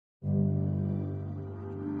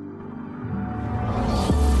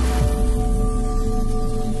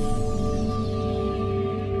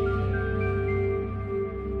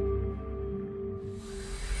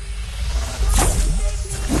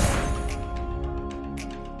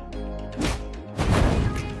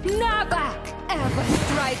never ever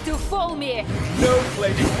try to fool me! No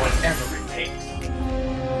pledging whatever it takes.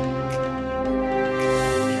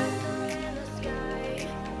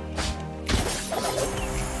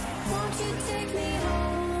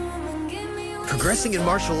 Progressing in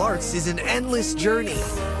martial arts is an endless journey.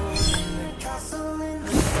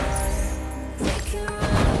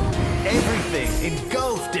 Everything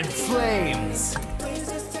engulfed in flames.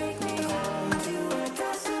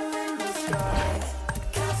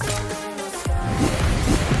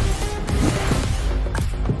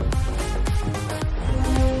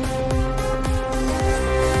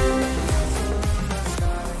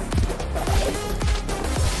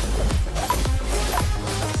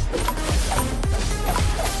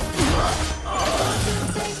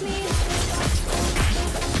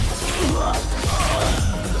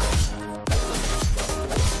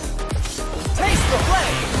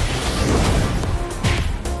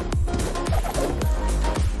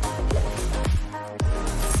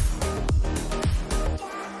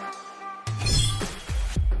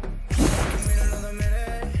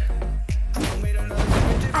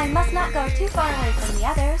 I must not go too far away from the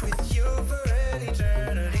others.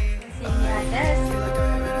 See me like this.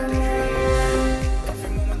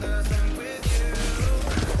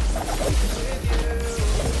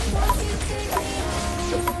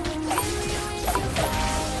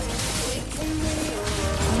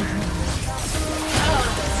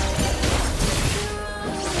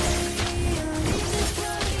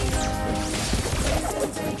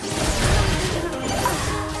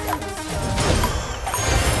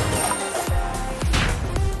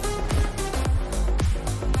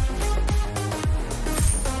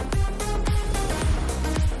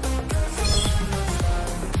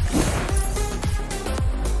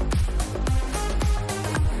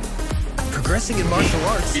 Progressing in martial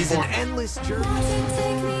arts is an endless journey.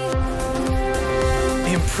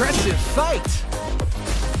 Impressive fight!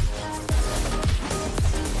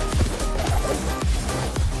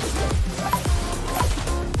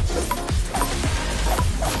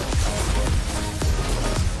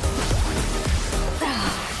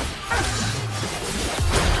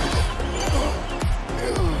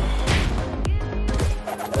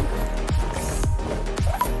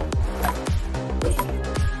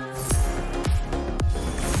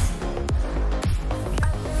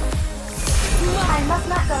 I must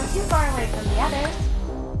not go too far away from the others.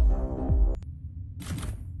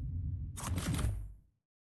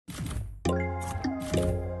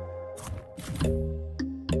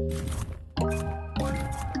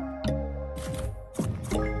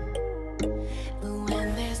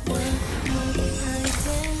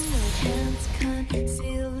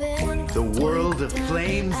 The world of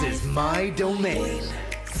flames is my domain.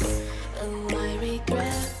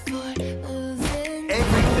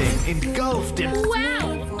 Everything engulfed in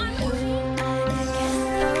Wow!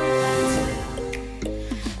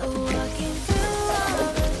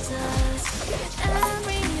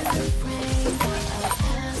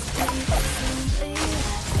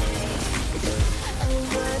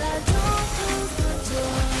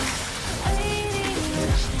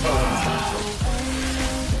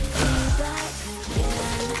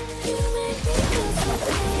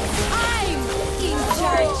 I'm in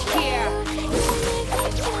charge here!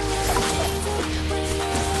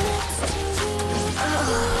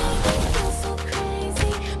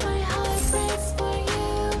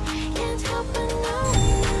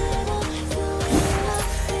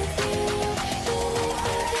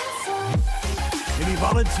 Any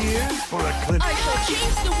volunteers for a clinic? I shall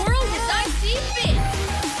change the world as I see fit!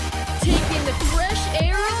 Taking the fresh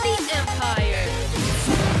air of the Empire!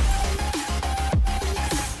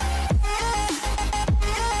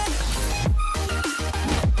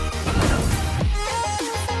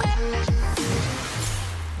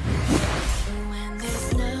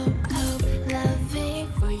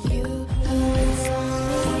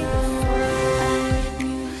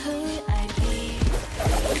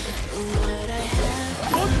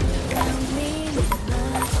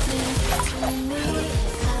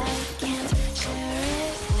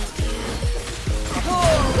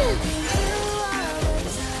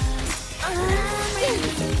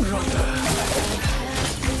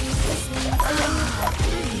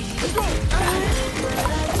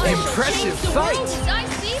 Impressive fight! As I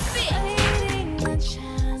see fit!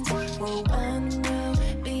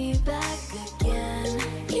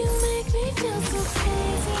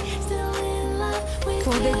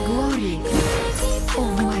 For the glory of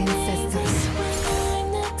my ancestors.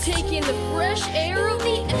 Taking the fresh air of the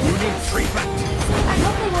You need treatment! I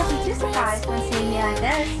hope they won't be too surprised when seeing me like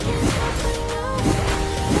this.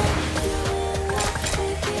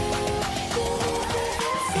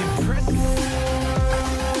 Impressive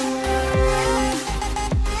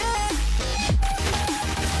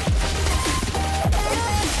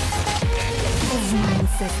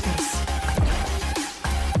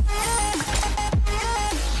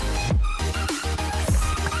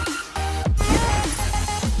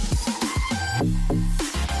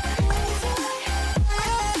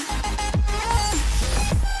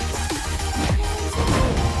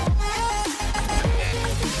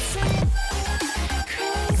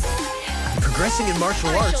Progressing in martial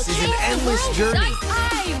arts is an endless journey.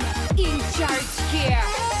 I'm in charge here.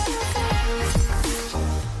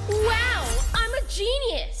 Wow, I'm a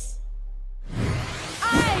genius.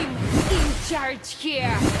 I'm in charge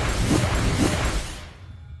here.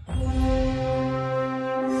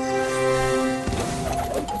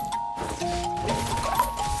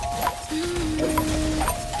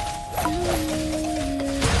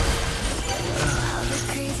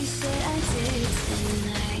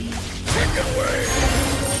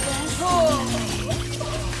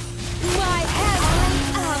 My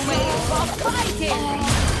hands are made for fighting.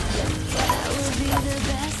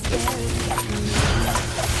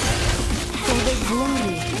 For the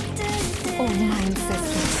glory of my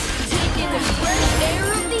ancestors. Taking the fresh air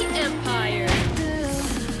of the Empire.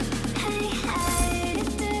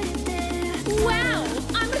 Wow,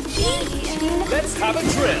 I'm a genius. Let's have a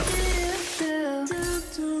drill.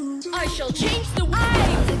 I shall change the world.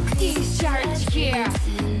 I'm in charge here.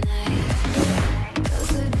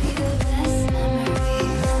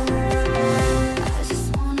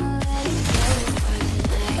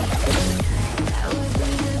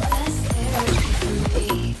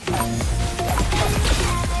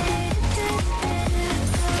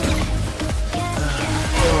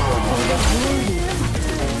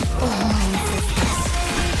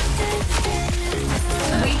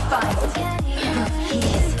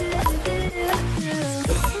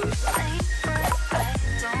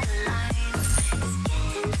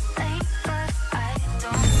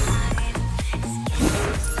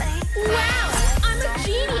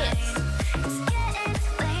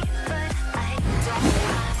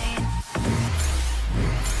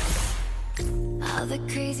 The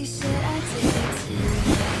crazy shit I did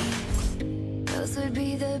tonight, those would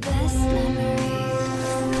be the best memories.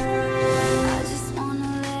 I just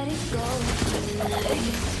wanna let it go for the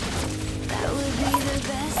night. That would be the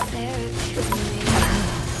best therapy for me.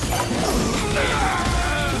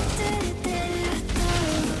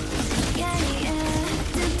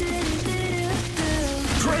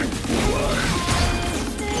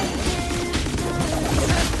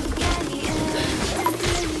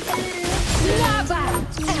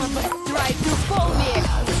 Try to fool me.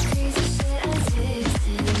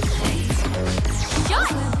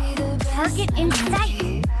 Just target in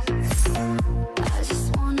sight. I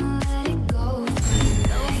just wanna let it go for the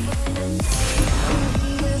night. That would be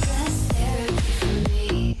the best therapy for me.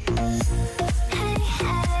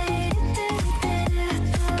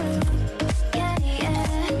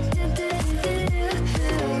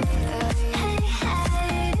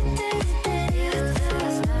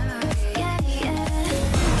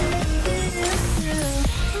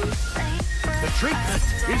 Treatment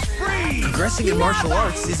is free! Progressing in martial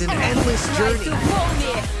arts is an endless journey.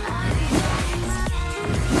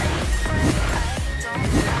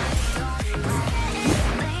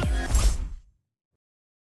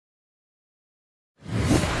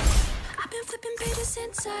 I've been flipping pages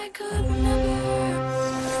since I could remember.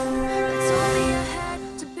 It's only I had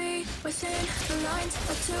to be within the lines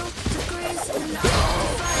of 2 degrees, and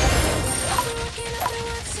I've been working at the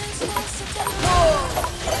work since last September.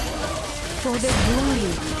 For the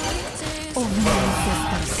glory of my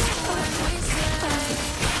ancestors.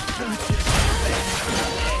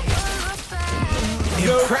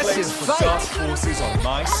 Impressive for fight! dark forces on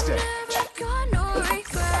my stage.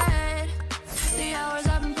 The hours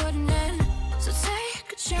I've been putting in, so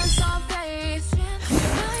take a chance on faith.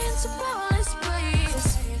 Millions of bullets,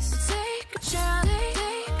 please. So take a chance.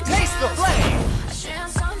 Taste the flame! A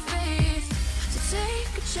chance on faith. So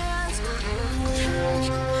take a chance.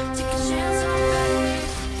 Take a chance on faith.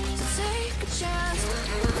 So take a chance.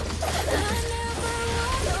 I never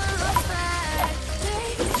wanna look back.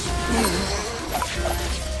 Take a chance.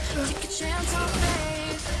 Take a chance on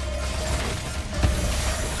faith.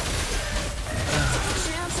 Take a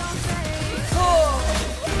chance on faith.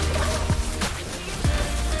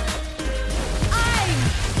 I'm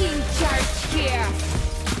in charge here.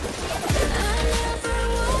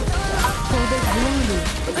 For the glory.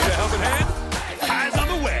 Need a helping hand? Hands on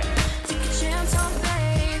the way. Take a chance on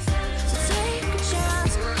faith. So take a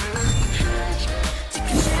chance. Take a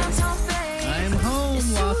chance on faith. I'm home, It's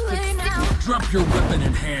too lost late it. now. Drop your weapon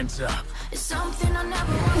and hands up. It's something I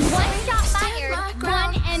never want to One say. shot Stand fired, my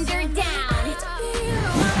ground. one ender down. I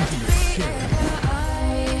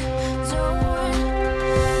don't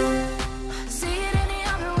see it any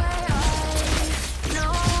other way.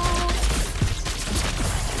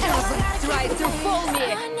 Try to fool me.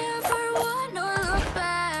 I never wanna look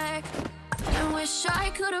back and wish I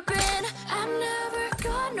could have been. I'm never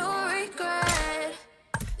gonna regret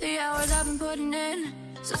the hours I've been putting in.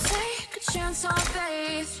 So take a chance on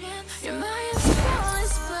faith. Your mind's a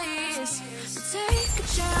flawless place. So take a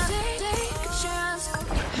chance,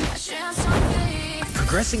 a chance on faith.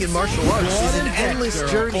 Progressing in martial arts is an endless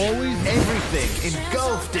journey. Everything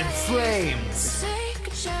engulfed in flames. So take a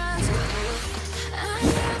chance. I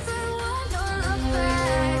never wanna look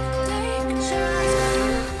back. Take a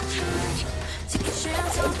chance. Take a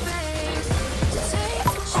chance on faith. So take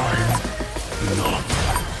a chance. Not.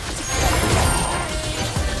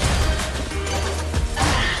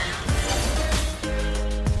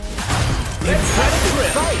 Impressive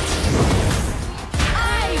fight!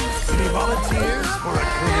 Any volunteers for a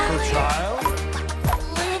clinical trial?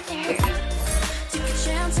 Take a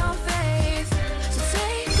chance on faith. So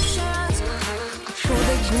take a chance. For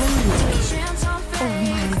the glory Take a chance on of my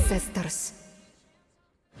faith. ancestors.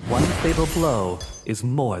 One fatal blow is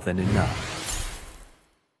more than enough.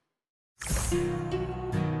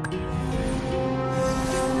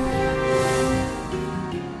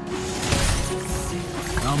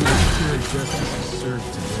 I'll make sure justice is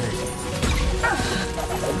served today.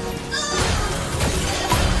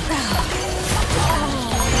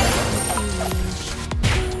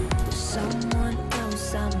 Someone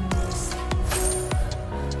else I miss,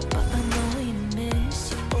 but I know you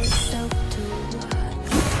miss yourself too.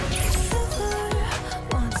 Silver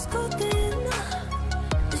once golden.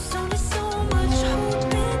 There's only so much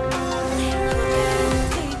hope in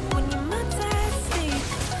when your mind's at stake.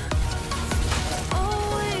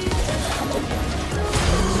 Always.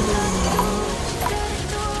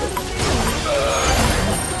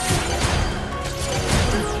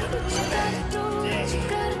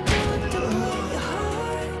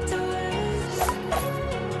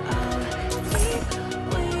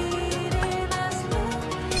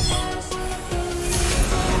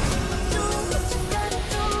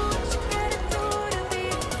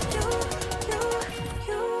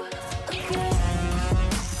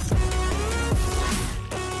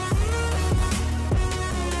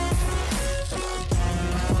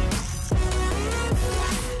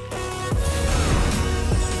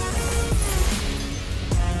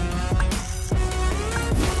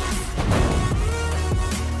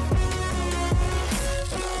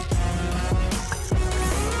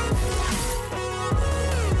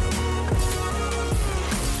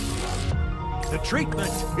 The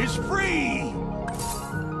treatment is free!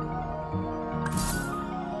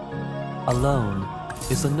 Alone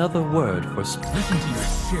is another word for Listen to your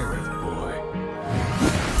sheriff, boy.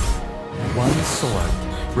 one sword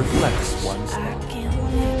reflects one's I head. can't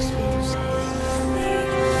excuse it.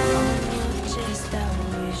 Just I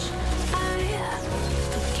wish I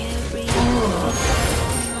could carry on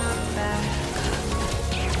my back.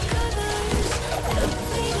 Colors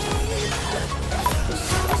completed. There's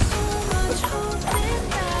so much hope in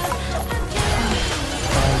that. I can't.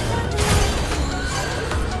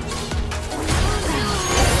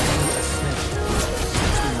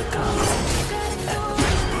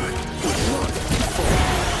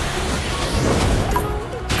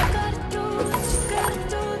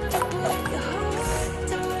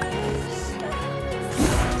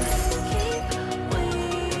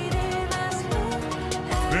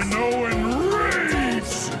 Minnow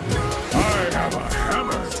enraged! I have a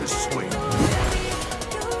hammer to swing.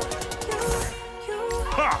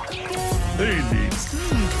 Ha! They need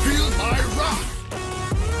feel my wrath!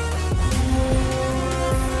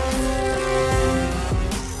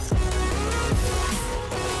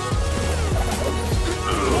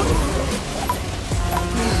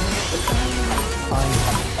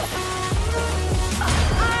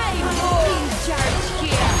 I'm in charge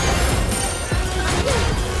here.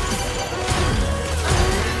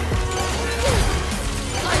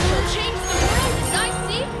 I shall change the world as I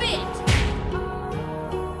see fit.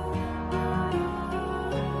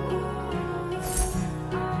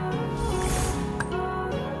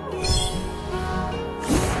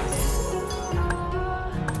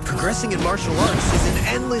 Progressing in martial arts is an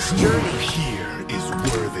endless journey. Here is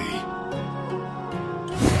worthy.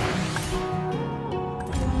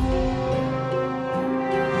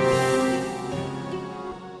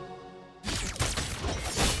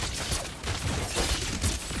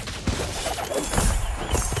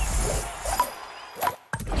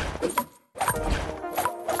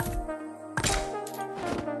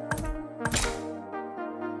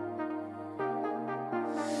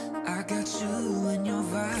 I got you and your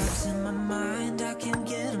vibes in my mind. I can't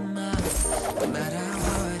get them out. No matter how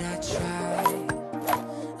hard I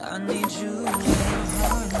try, I need you in your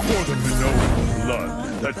heart. For the Minoan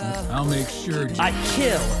blood that I'll make sure I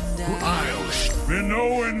kill! I'll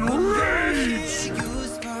Minnow enraged! You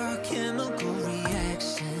spark chemical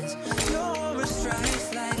reactions. Your aura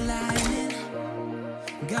strikes like lightning.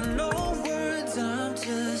 got no words, I'm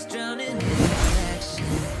just drowning in action.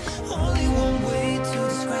 Only one way to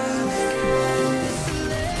describe it. It's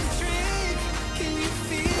electric, can you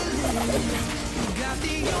feel it? You got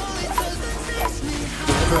the only touch that takes me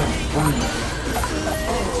high. It's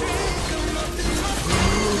electric, I'm up in my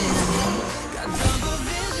feelings. Got double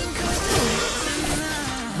vision 'cause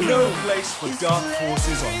tonight. No place for dark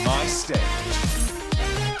forces on my stage.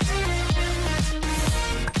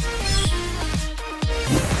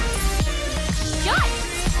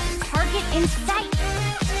 Target in sight.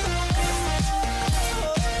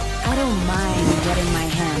 I don't mind getting my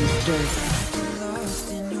hands dirty. Lost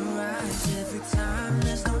in your eyes every time,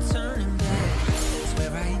 there's no turning back.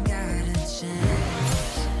 Swear I ain't got a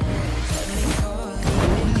chance. Let me call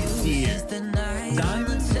you use the night.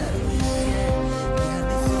 Diamond terrorism. Got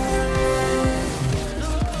me falling.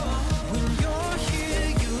 No, when you're here,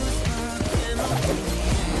 you spark chemical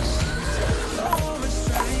reactions. Aurora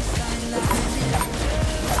strikes like lightning.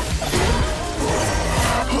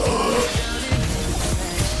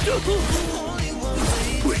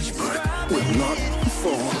 Which bird will not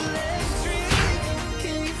fall?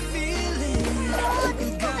 Can you feel it? You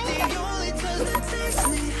got the only touch that takes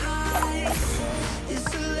me high. It's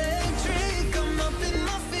electric, I'm up in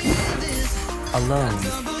my feelings. Alone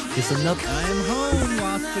is enough. I'm home,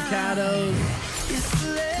 Los Staccatos.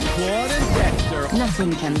 Claude and Dexter.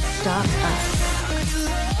 Nothing can stop us.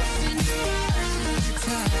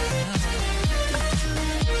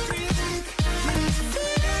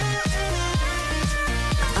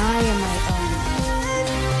 I am my own.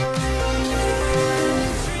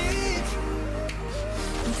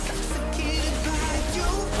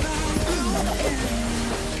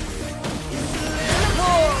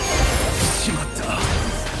 Shimata.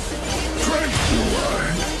 Great you are.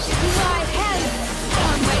 My head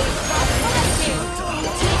on my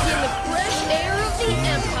taking the fresh air of the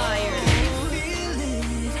Empire.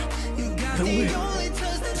 The wind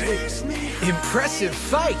takes me. Impressive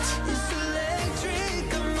fight!